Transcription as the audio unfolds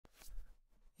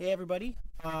Hey everybody,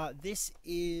 this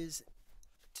is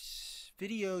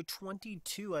video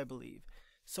 22, I believe.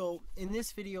 So in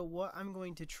this video, what I'm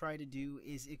going to try to do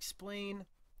is explain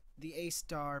the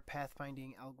A-star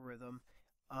pathfinding algorithm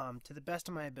to the best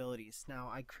of my abilities.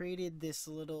 Now, I created this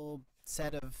little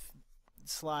set of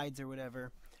slides or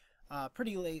whatever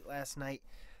pretty late last night,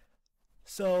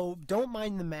 so don't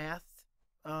mind the math.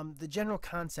 The general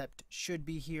concept should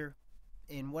be here,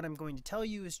 and what I'm going to tell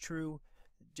you is true.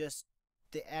 Just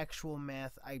the actual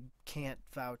math, I can't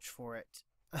vouch for it.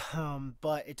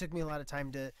 But it took me a lot of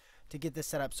time to get this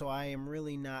set up, so I am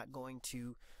really not going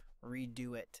to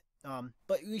redo it.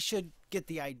 But we should get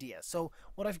the idea. So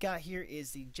what I've got here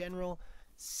is the general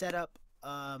setup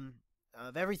of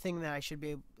everything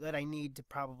that I need to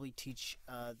probably teach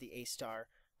the A-star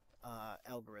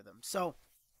algorithm. So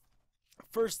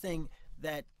first thing,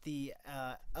 that the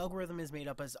algorithm is made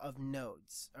up of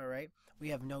nodes. All right, we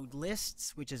have node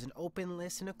lists, which is an open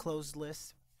list and a closed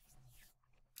list,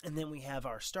 and then we have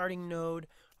our starting node,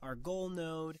 our goal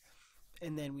node,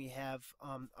 and then we have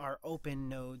our open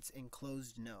nodes and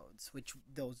closed nodes, which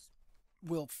those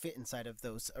will fit inside of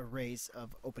those arrays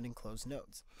of open and closed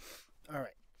nodes. All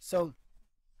right, so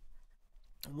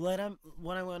what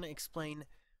I want to explain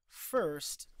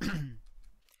first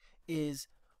is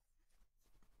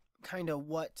kind of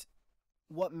what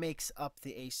makes up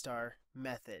the A-star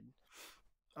method.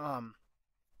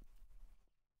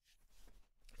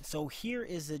 So here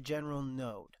is a general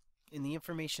node and the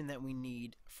information that we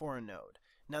need for a node.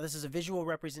 Now this is a visual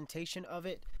representation of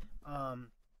it.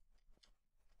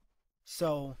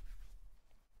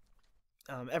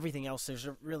 Everything else,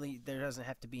 there doesn't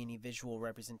have to be any visual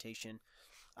representation,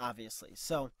 obviously.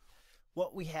 So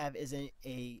what we have is a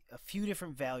few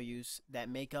different values that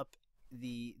make up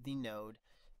the node,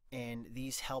 and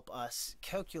these help us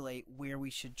calculate where we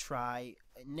should try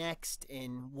next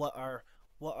and what our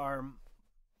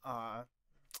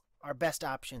best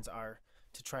options are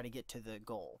to try to get to the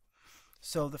goal.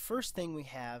 So the first thing we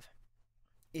have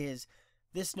is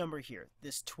this number here,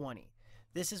 this 20.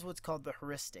 This is what's called the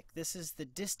heuristic. This is the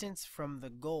distance from the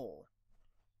goal,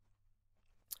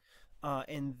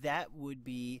 and that would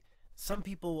be, some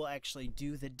people will actually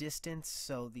do the distance,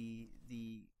 so the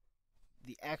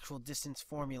actual distance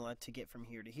formula to get from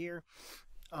here to here.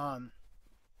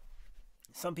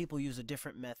 Some people use a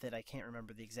different method. I can't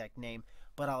remember the exact name,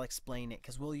 but I'll explain it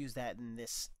because we'll use that in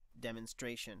this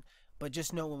demonstration. But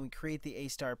just know, when we create the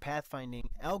A-star pathfinding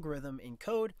algorithm in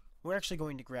code, we're actually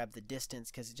going to grab the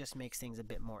distance because it just makes things a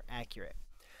bit more accurate.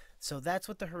 So that's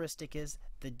what the heuristic is,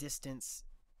 the distance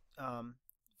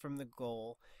from the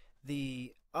goal.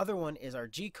 The other one is our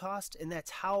g-cost, and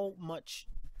that's how much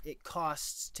it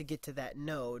costs to get to that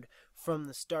node from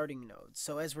the starting node.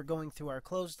 So as we're going through our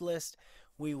closed list,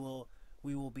 we will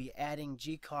be adding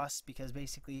g-costs, because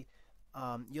basically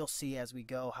you'll see as we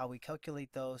go how we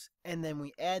calculate those, and then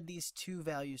we add these two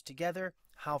values together,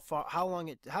 how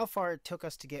far it took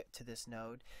us to get to this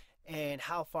node, and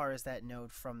how far is that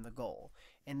node from the goal,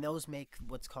 and those make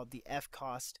what's called the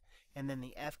f-cost. And then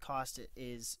the f-cost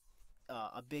is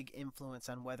a big influence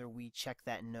on whether we check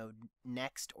that node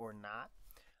next or not.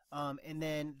 And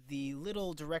then the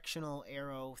little directional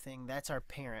arrow thing, that's our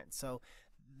parent. So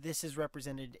this is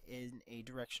represented in a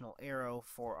directional arrow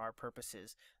for our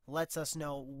purposes. Lets us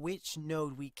know which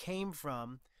node we came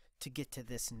from to get to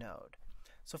this node.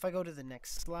 So if I go to the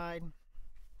next slide,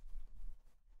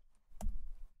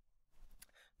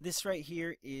 this right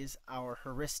here is our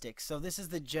heuristic. So this is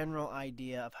the general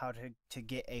idea of how to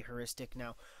get a heuristic.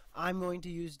 Now, I'm going to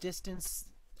use distance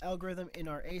algorithm in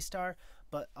our A-star,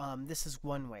 but this is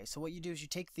one way. So what you do is you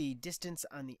take the distance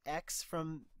on the x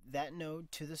from that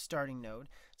node to the starting node.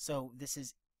 So this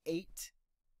is 8,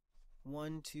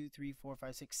 1, 2, 3, 4,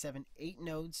 5, 6, 7, 8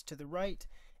 nodes to the right,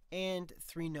 and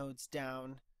 3 nodes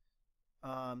down,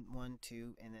 1,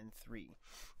 2, and then 3.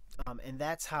 And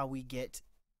that's how we get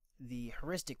the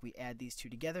heuristic. We add these two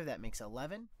together, that makes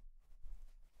 11.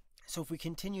 So if we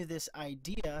continue this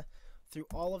idea through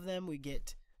all of them, we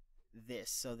get this.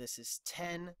 So this is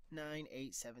 10, 9,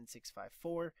 8, 7, 6, 5,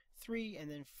 4, 3, and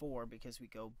then 4, because we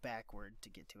go backward to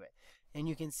get to it. And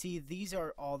you can see these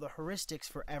are all the heuristics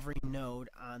for every node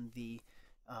on the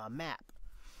map.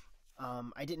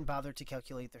 I didn't bother to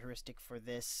calculate the heuristic for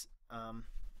this.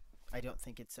 I don't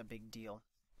think it's a big deal.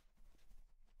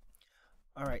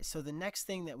 Alright, so the next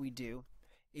thing that we do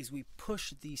is we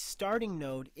push the starting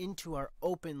node into our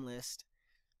open list.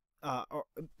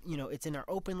 It's in our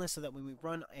open list, so that when we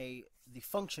run the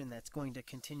function that's going to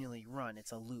continually run,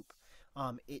 it's a loop.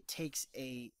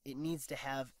 It needs to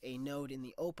have a node in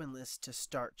the open list to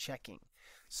start checking.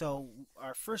 So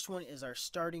our first one is our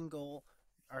starting goal,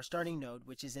 our starting node,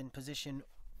 which is in position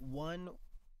 1,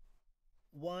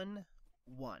 1,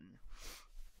 1.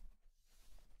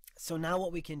 So now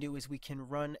what we can do is we can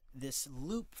run this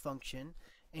loop function,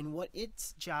 and what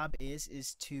its job is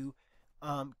to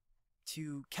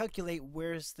calculate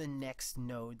where's the next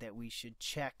node that we should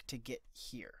check to get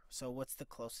here. So what's the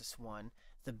closest one,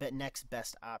 the next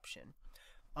best option.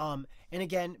 And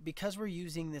again, because we're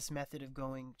using this method of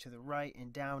going to the right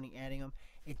and down and adding them,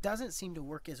 it doesn't seem to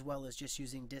work as well as just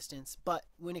using distance, but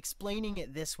when explaining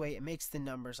it this way, it makes the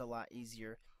numbers a lot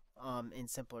easier and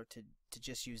simpler to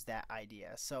just use that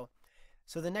idea. So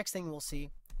the next thing we'll see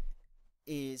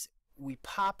is we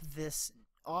pop this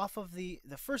off of the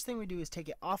first thing we do is take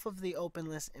it off of the open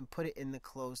list and put it in the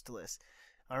closed list.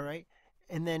 All right,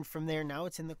 and then from there, now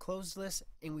it's in the closed list,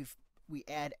 and we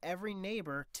add every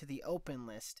neighbor to the open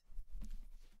list.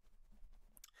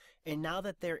 And now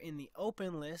that they're in the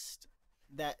open list,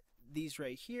 that these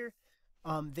right here,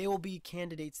 they will be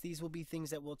candidates. These will be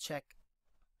things that we'll check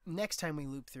next time we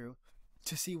loop through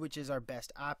to see which is our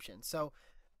best option. So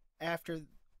after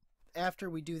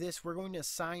we do this, we're going to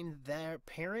assign their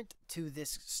parent to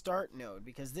this start node,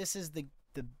 because this is the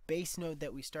base node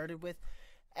that we started with.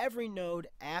 Every node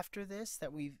after this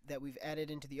that we've added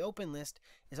into the open list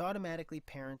is automatically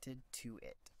parented to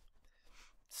it.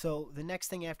 So the next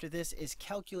thing after this is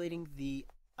calculating the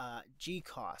G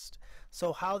cost.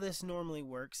 So how this normally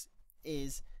works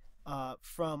is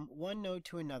from one node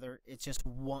to another, it's just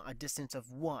a distance of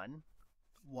one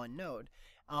node,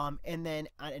 and then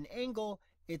at an angle,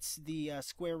 it's the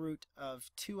square root of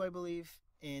 2, I believe,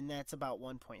 and that's about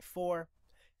 1.4.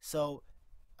 So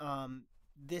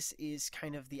this is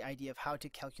kind of the idea of how to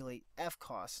calculate F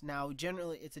costs. Now,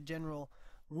 generally, it's a general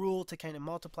rule to kind of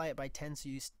multiply it by 10, so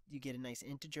you get a nice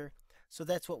integer. So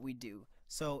that's what we do.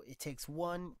 So it takes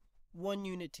one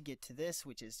unit to get to this,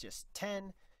 which is just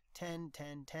 10, 10,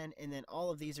 10, 10, and then all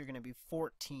of these are going to be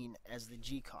 14 as the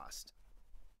G cost.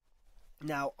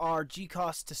 Now, our G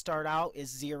cost to start out is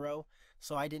 0,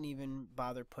 so I didn't even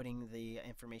bother putting the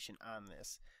information on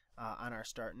this, on our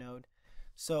start node.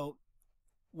 So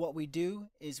what we do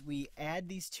is we add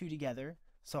these two together.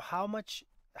 So how much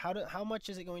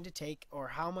is it going to take, or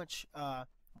how much how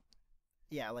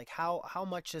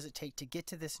much does it take to get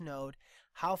to this node?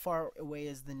 How far away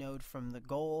is the node from the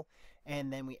goal?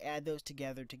 And then we add those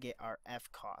together to get our F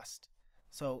cost.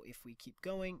 So if we keep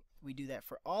going, we do that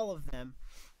for all of them.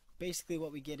 Basically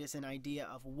what we get is an idea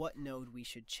of what node we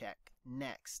should check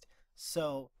next.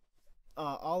 So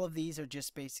all of these are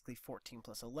just basically 14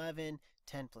 plus 11,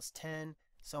 10 plus 10,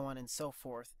 so on and so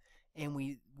forth. And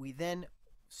we then,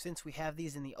 since we have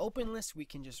these in the open list, we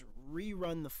can just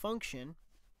rerun the function.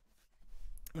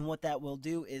 And what that will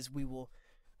do is we will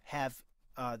have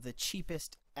the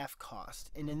cheapest F cost.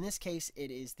 And in this case,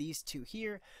 it is these two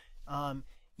here.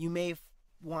 You may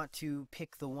want to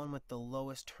pick the one with the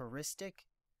lowest heuristic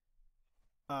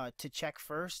to check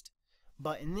first.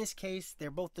 But in this case,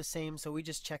 they're both the same, so we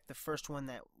just check the first one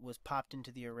that was popped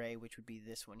into the array, which would be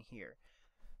this one here.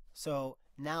 So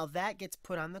now that gets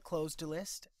put on the closed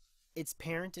list. Its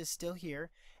parent is still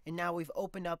here, and now we've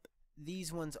opened up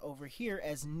these ones over here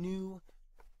as new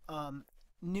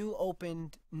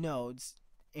opened nodes,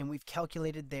 and we've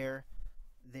calculated their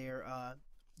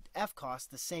F cost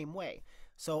the same way.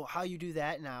 So how you do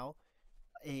that now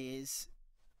is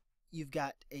you've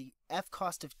got a F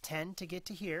cost of 10 to get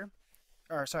to here,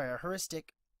 or sorry, a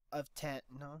heuristic of 10.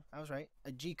 No, I was right.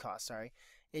 A G cost, sorry.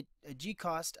 A G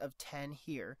cost of 10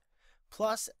 here,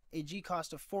 plus a G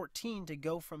cost of 14 to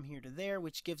go from here to there,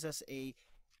 which gives us a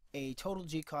total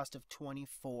G cost of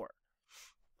 24.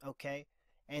 Okay,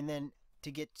 and then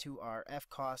to get to our F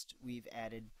cost, we've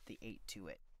added the 8 to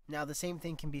it. Now the same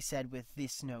thing can be said with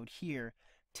this node here.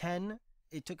 10,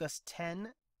 it took us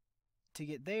 10 to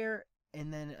get there,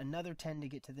 and then another 10 to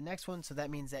get to the next one. So that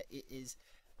means that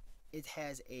it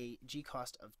has a G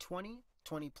cost of 20.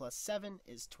 20 plus 7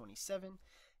 is 27,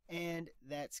 and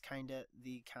that's kind of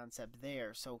the concept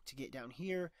there. So to get down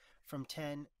here from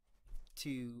 10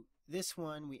 to this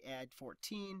one, we add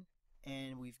 14,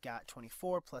 and we've got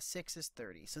 24 plus 6 is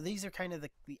 30. So these are kind of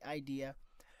the idea.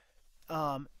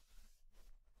 And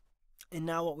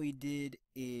now what we did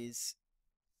is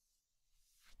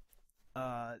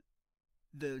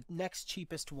the next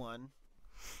cheapest one.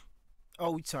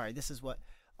 Oh, sorry, this is what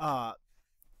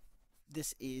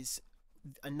this is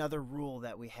another rule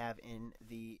that we have in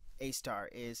the A star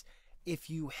is if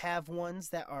you have ones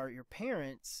that are your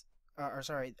parents are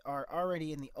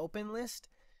already in the open list,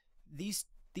 these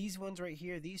ones right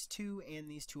here, these two and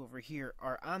these two over here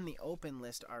are on the open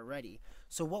list already.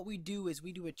 So what we do is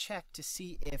we do a check to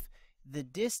see if the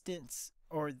distance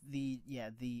or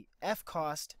the F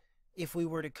cost, if we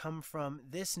were to come from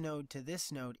this node to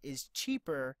this node, is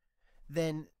cheaper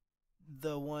than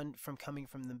the one from coming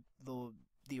from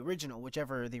the original,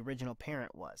 whichever the original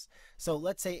parent was. So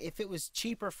let's say if it was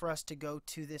cheaper for us to go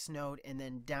to this node and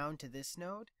then down to this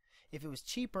node, if it was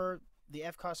cheaper, the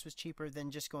F cost was cheaper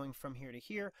than just going from here to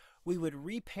here, we would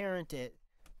reparent it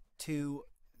to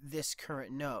this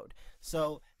current node.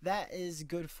 So that is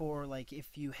good for like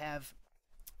if you have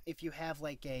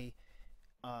like a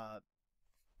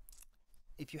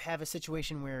if you have a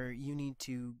situation where you need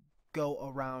to go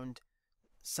around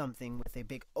something with a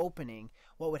big opening,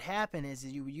 what would happen is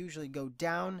you would usually go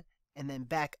down and then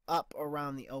back up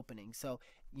around the opening. So,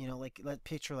 you know, like let's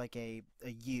picture like a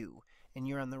U, and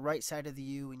you're on the right side of the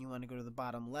U and you want to go to the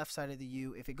bottom left side of the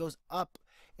U. If it goes up,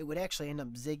 it would actually end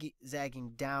up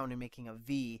zagging down and making a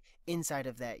V inside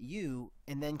of that U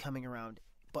and then coming around.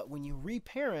 But when you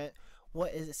reparent,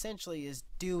 what is essentially is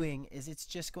doing is it's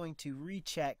just going to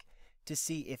recheck to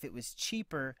see if it was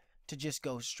cheaper to just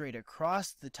go straight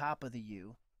across the top of the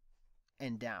U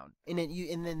and down. And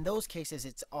in those cases,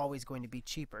 it's always going to be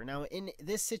cheaper. Now, in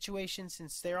this situation,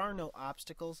 since there are no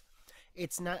obstacles,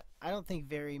 it's not, I don't think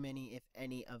very many, if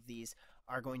any, of these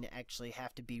are going to actually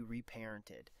have to be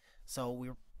reparented. So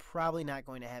we're probably not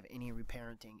going to have any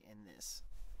reparenting in this.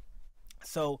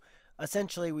 So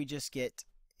essentially, we just get,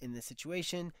 in this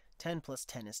situation, 10 plus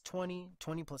 10 is 20,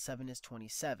 20 plus 7 is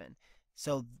 27.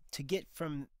 So to get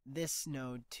from this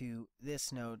node to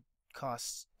this node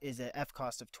is an F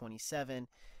cost of 27,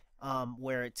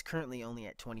 where it's currently only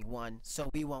at 21, so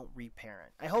we won't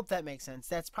reparent. I hope that makes sense.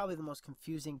 That's probably the most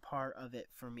confusing part of it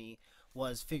for me,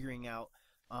 was figuring out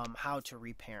how to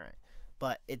reparent.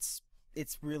 But it's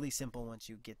really simple once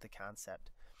you get the concept.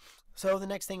 So the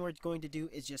next thing we're going to do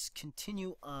is just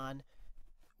continue on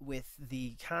with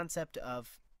the concept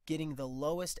of getting the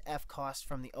lowest F cost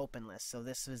from the open list. So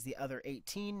this was the other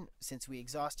 18, since we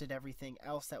exhausted everything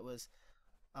else that was,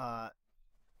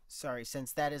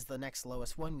 since that is the next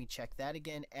lowest one, we check that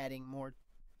again, adding more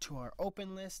to our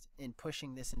open list and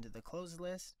pushing this into the closed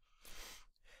list.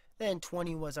 Then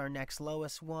 20 was our next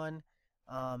lowest one,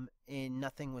 and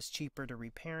nothing was cheaper to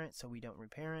reparent, so we don't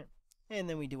reparent. And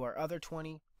then we do our other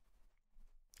 20,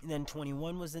 and then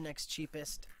 21 was the next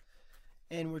cheapest,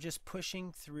 and we're just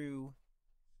pushing through,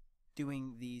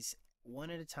 doing these one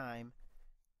at a time,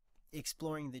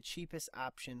 exploring the cheapest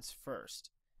options first,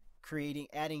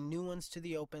 adding new ones to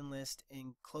the open list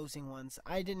and closing ones.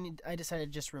 I decided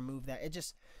to just remove that.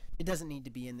 It doesn't need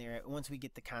to be in there. Once we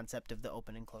get the concept of the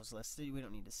open and closed list, we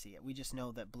don't need to see it. We just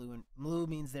know that blue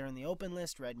means they're in the open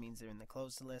list, red means they're in the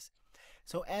closed list.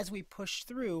 So as we push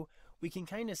through, we can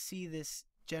kind of see this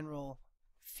general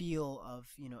feel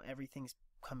of, you know, everything's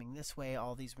coming this way.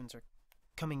 All these ones are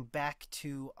coming back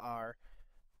to our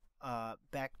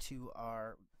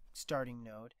starting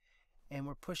node, and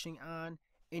we're pushing on,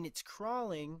 and it's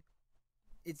crawling.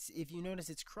 If you notice,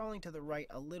 it's crawling to the right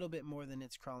a little bit more than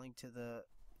it's crawling to the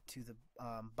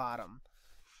bottom,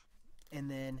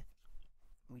 and then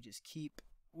we just keep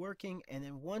working. And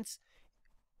then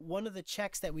one of the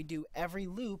checks that we do every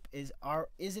loop is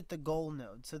it the goal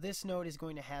node? So this node is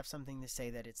going to have something to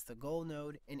say that it's the goal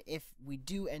node, and if we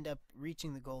do end up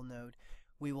reaching the goal node,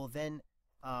 we will then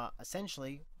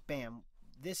essentially, bam,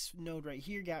 this node right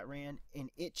here got ran, and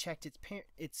it checked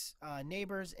its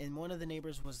neighbors, and one of the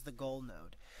neighbors was the goal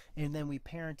node. And then we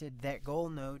parented that goal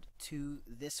node to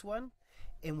this one,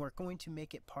 and we're going to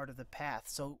make it part of the path.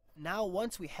 So now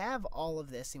once we have all of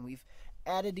this, and we've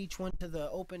added each one to the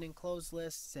open and closed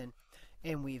lists, and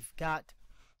we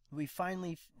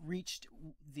finally reached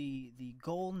the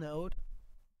goal node,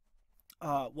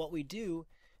 what we do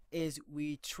is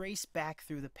we trace back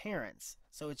through the parents.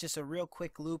 So it's just a real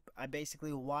quick loop.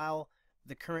 While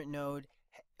the current node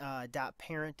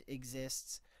 .parent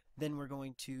exists, then we're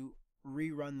going to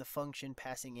rerun the function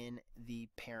passing in the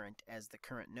parent as the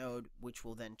current node, which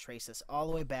will then trace us all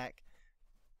the way back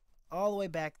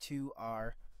to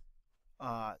our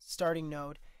starting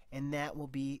node, and that will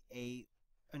be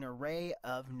an array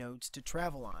of nodes to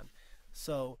travel on.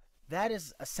 So that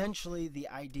is essentially the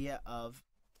idea of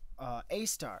A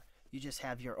star. You just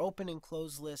have your open and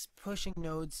closed list, pushing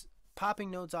nodes, popping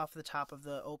nodes off the top of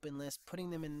the open list, putting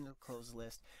them in the closed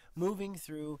list, moving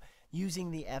through,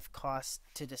 using the F cost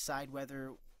to decide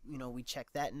whether, you know, we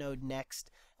check that node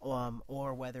next,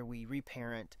 or whether we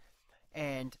reparent.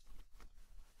 And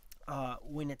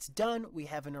when it's done, we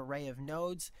have an array of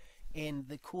nodes. And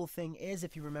the cool thing is,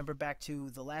 if you remember back to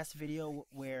the last video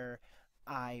where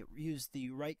I used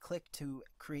the right click to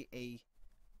create a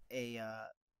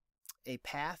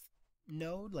path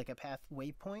node, like a path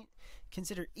waypoint,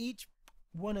 consider each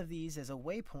one of these as a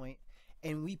waypoint,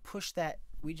 and we push that,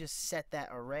 we just set that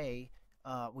array,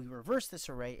 we reverse this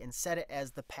array and set it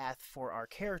as the path for our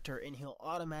character, and he'll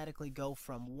automatically go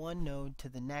from one node to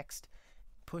the next,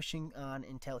 pushing on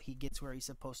until he gets where he's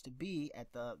supposed to be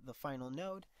at the final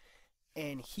node,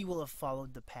 and he will have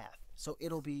followed the path. So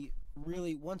it'll be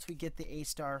really, once we get the A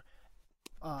star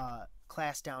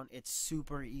class down, it's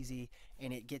super easy,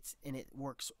 and it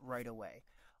works right away.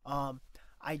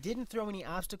 I didn't throw any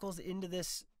obstacles into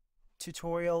this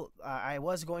tutorial. I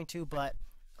was going to, but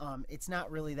it's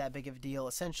not really that big of a deal.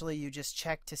 Essentially, you just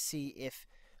check to see if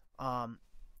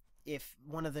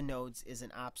one of the nodes is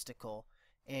an obstacle,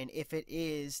 and if it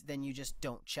is, then you just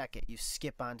don't check it. You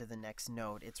skip on to the next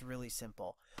node. It's really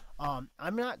simple.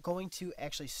 I'm not going to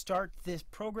actually start this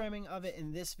programming of it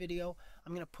in this video.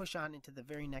 I'm going to push on into the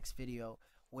very next video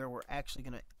where we're actually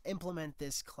going to implement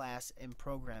this class and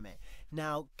program it.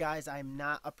 Now, guys, I'm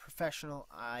not a professional.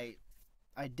 I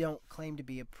don't claim to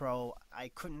be a pro.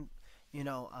 I couldn't,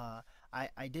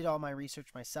 I did all my research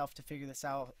myself to figure this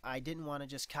out. I didn't want to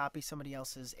just copy somebody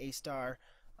else's A star,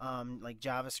 like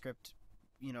JavaScript,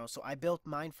 so I built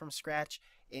mine from scratch.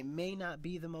 It may not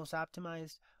be the most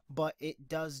optimized, but it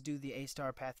does do the A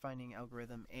star pathfinding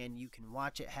algorithm, and you can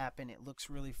watch it happen. It looks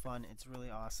really fun. It's really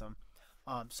awesome.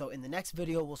 So in the next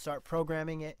video, we'll start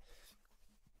programming it,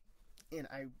 and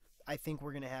I think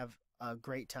we're going to have a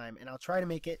great time, and I'll try to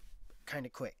make it kind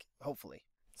of quick, hopefully.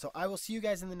 So I will see you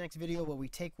guys in the next video where we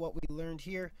take what we learned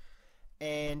here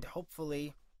and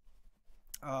hopefully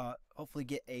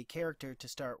get a character to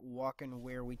start walking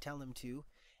where we tell him to,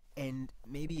 and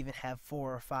maybe even have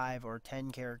 4 or 5 or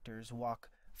 10 characters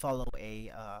follow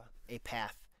a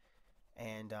path.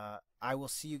 And I will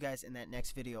see you guys in that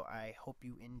next video. I hope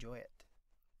you enjoy it.